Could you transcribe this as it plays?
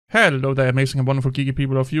Hello there, amazing and wonderful geeky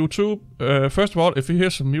people of YouTube. First of all, if you hear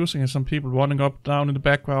some music and some people running up down in the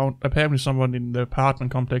background, apparently someone in the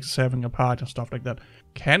apartment complex is having a party and stuff like that.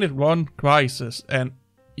 Can it run Crysis? And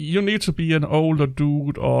you need to be an older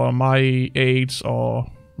dude or my age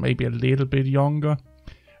or maybe a little bit younger.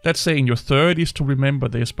 Let's say in your 30s to remember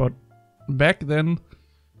this, but back then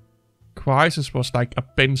Crysis was like a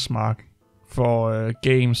benchmark for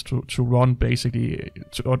games to run, basically,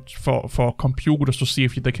 for computers to see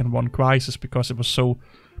if they can run Crysis, because it was so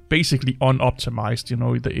basically unoptimized. You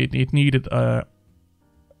know, it needed a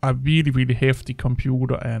really hefty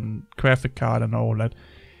computer and graphic card and all that.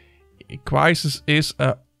 Crysis is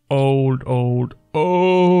a old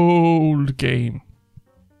game.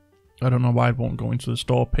 I don't know why it won't go into the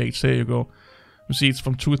store page. There you go. You see, it's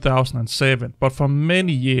from 2007, but for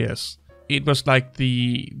many years it was like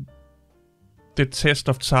the test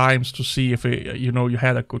of times to see if you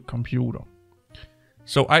had a good computer.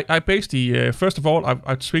 So I basically, first of all,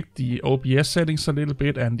 I tweaked the OBS settings a little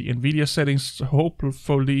bit and the NVIDIA settings,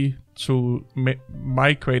 hopefully to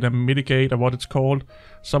migrate and mitigate, or what it's called,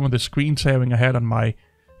 some of the screen tearing I had on my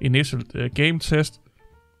initial game test.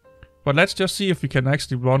 But let's just see if we can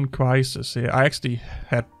actually run Crysis here. I actually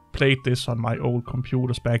had played this on my old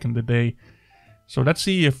computers back in the day. So let's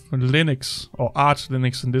see if Linux, or Arch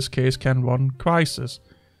Linux in this case, can run Crysis.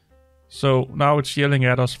 So now it's yelling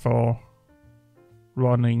at us for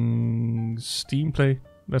running Steam Play.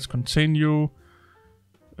 Let's continue.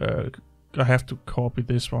 I have to copy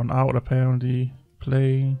this one out apparently.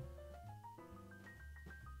 Play.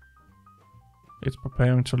 It's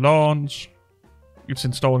preparing to launch. It's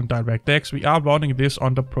installing DirectX. We are running this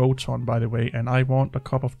under Proton, by the way, and I want a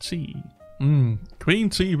cup of tea. Green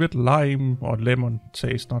tea with lime or lemon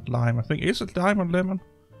taste, not lime. I think, is it lime or lemon?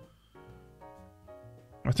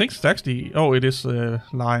 I think it's actually, oh, it is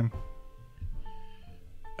lime.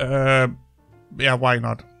 Yeah, why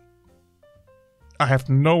not? I have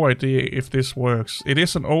no idea if this works. It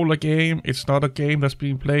is an older game. It's not a game that's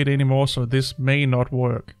being played anymore, so this may not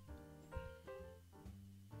work.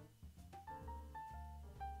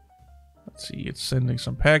 Let's see, it's sending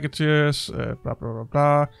some packages, blah, blah, blah,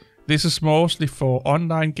 blah. This is mostly for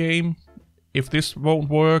online game. If this won't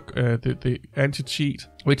work, the anti-cheat,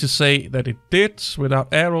 which is say that it did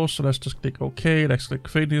without arrows, so let's just click OK, let's click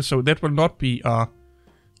finish. So that will not be a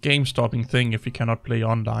game-stopping thing if you cannot play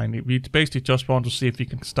online. We basically just want to see if you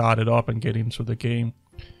can start it up and get into the game.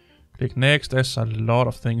 Click next. There's a lot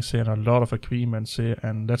of things here and a lot of agreements here,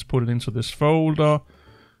 and let's put it into this folder.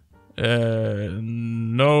 No.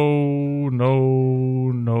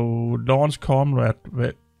 Launch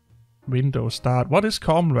Comrade. Windows start. What is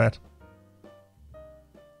Comrade?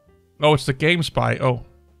 Oh, it's the Game Spy. Oh.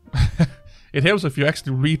 It helps if you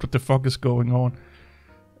actually read what the fuck is going on.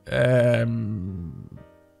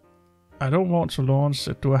 I don't want to launch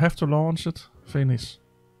it. Do I have to launch it? Finish.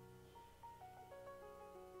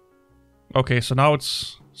 Okay, so now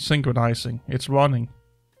it's synchronizing. It's running.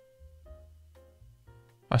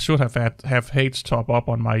 I should have HTOP up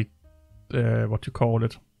on my, what you call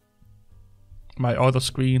it, my other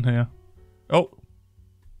screen here. Oh,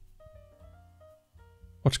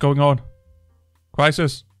 what's going on?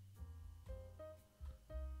 Crysis.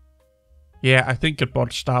 Yeah, I think it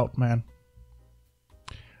botched out, man.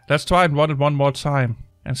 Let's try and run it one more time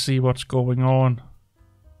and see what's going on.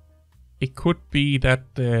 It could be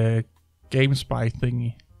that the Game Spy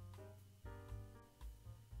thingy.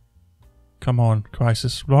 Come on,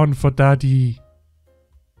 Crysis, run for daddy.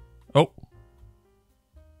 Oh.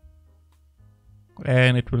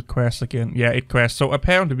 And it will crash again. Yeah, it crashed. So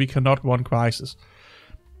apparently we cannot run Crysis.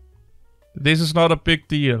 This is not a big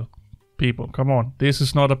deal, people. Come on. This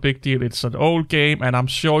is not a big deal. It's an old game, and I'm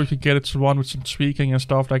sure you can get it to run with some tweaking and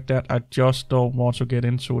stuff like that. I just don't want to get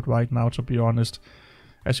into it right now, to be honest.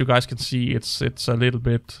 As you guys can see, it's a little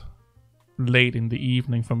bit late in the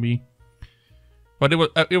evening for me. But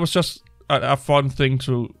it was just a fun thing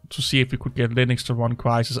to see if we could get Linux to run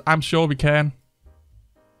Crysis. I'm sure we can.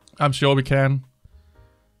 I'm sure we can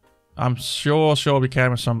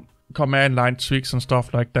with some command line tweaks and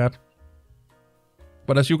stuff like that.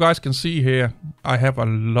 But as you guys can see here, I have a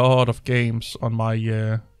lot of games on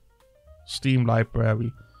my Steam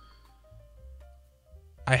library.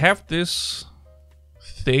 I have this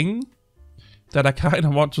thing that I kind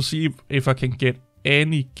of want to see if I can get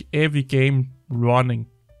every game running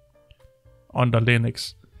under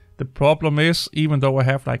Linux. The problem is, even though I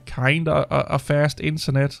have like kinda a fast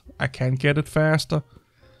internet, I can get it faster.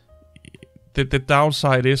 The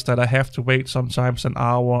downside is that I have to wait sometimes an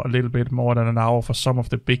hour, a little bit more than an hour, for some of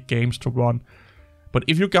the big games to run. But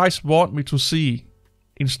if you guys want me to see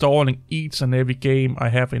installing each and every game I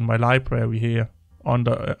have in my library here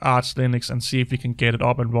under Arch Linux and see if we can get it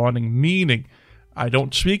up and running. Meaning, I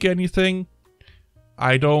don't tweak anything.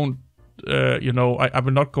 I don't, I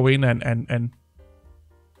will not go in and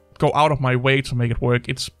go out of my way to make it work.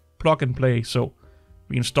 It's plug and play. So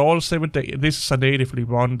we install 7 days. This is a natively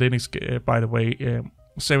run Linux, by the way.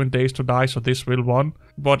 7 days to die, so this will run.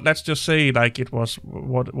 But let's just say like it was,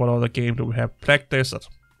 what other game do we have? Black Desert.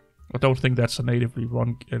 I don't think that's a natively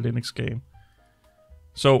run Linux game.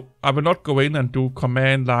 So I will not go in and do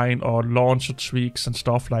command line or launcher tweaks and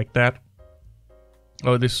stuff like that.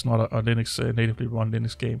 Oh, this is not a Linux natively run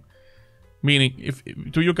Linux game. Meaning,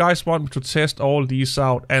 do you guys want me to test all these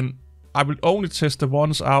out? And I will only test the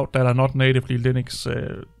ones out that are not natively Linux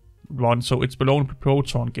run. So it will only be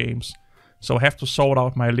Proton games. So I have to sort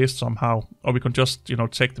out my list somehow, or we can just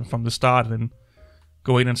take them from the start and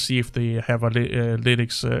go in and see if they have a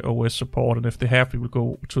Linux OS support, and if they have, we will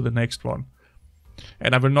go to the next one.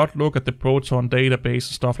 And I will not look at the Proton database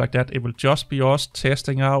and stuff like that. It will just be us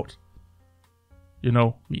testing out.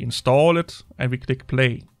 We install it and we click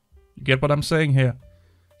play. You get what I'm saying here?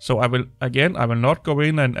 So I will not go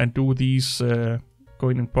in and do these, go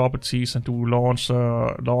in properties and do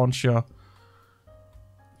launcher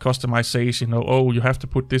customization. Oh, you have to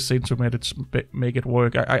put this into make it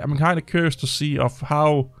work. I'm kind of curious to see of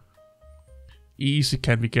how easy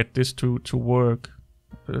can we get this to work.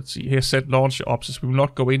 Let's see here, set launcher options. We will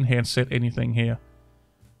not go in here and set anything here.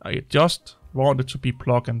 I just want it to be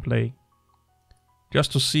plug and play.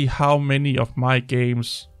 Just to see how many of my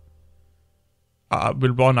games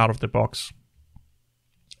will run out of the box.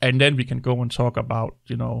 And then we can go and talk about,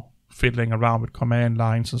 fiddling around with command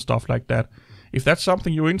lines and stuff like that. If that's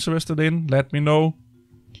something you're interested in, let me know.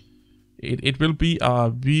 It will be a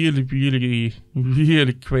really, really,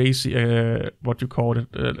 really crazy,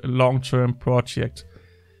 long-term project.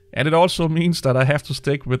 And it also means that I have to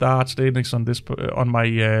stick with Arch Linux on my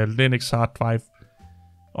Linux hard drive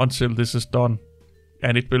until this is done.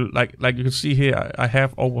 And it will, like you can see here, I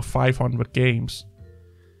have over 500 games.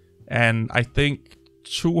 And I think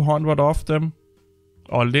 200 of them,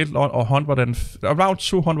 or around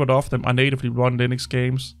 200 of them are natively run Linux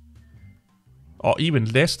games. Or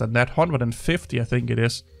even less than that, 150 I think it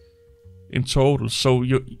is in total. So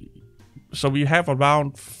we have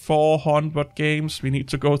around 400 games we need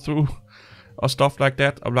to go through or stuff like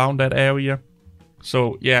that around that area.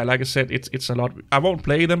 So yeah, like I said, it's a lot. I won't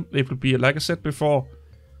play them. It will be, like I said before,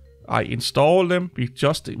 I install them. We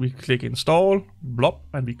click install, blop,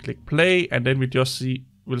 and we click play, and then we'll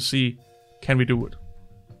see can we do it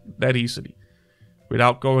that easily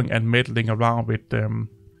without going and meddling around with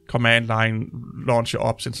command line launcher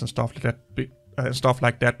options and stuff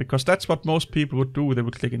like that. Because that's what most people would do. They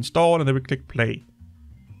would click install and they would click play.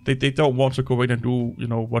 They don't want to go in and do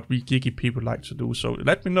what we geeky people like to do. So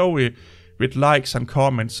let me know with likes and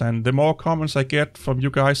comments, and the more comments I get from you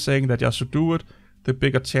guys saying that I should do it, the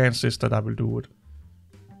bigger chance is that I will do it.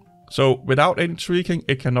 So without any tweaking,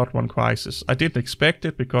 it cannot run Crysis. I didn't expect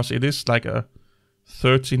it because it is like a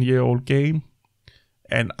 13-year-old game.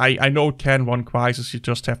 And I know it can run Crysis, you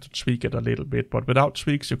just have to tweak it a little bit. But without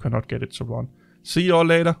tweaks, you cannot get it to run. See you all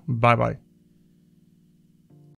later. Bye bye.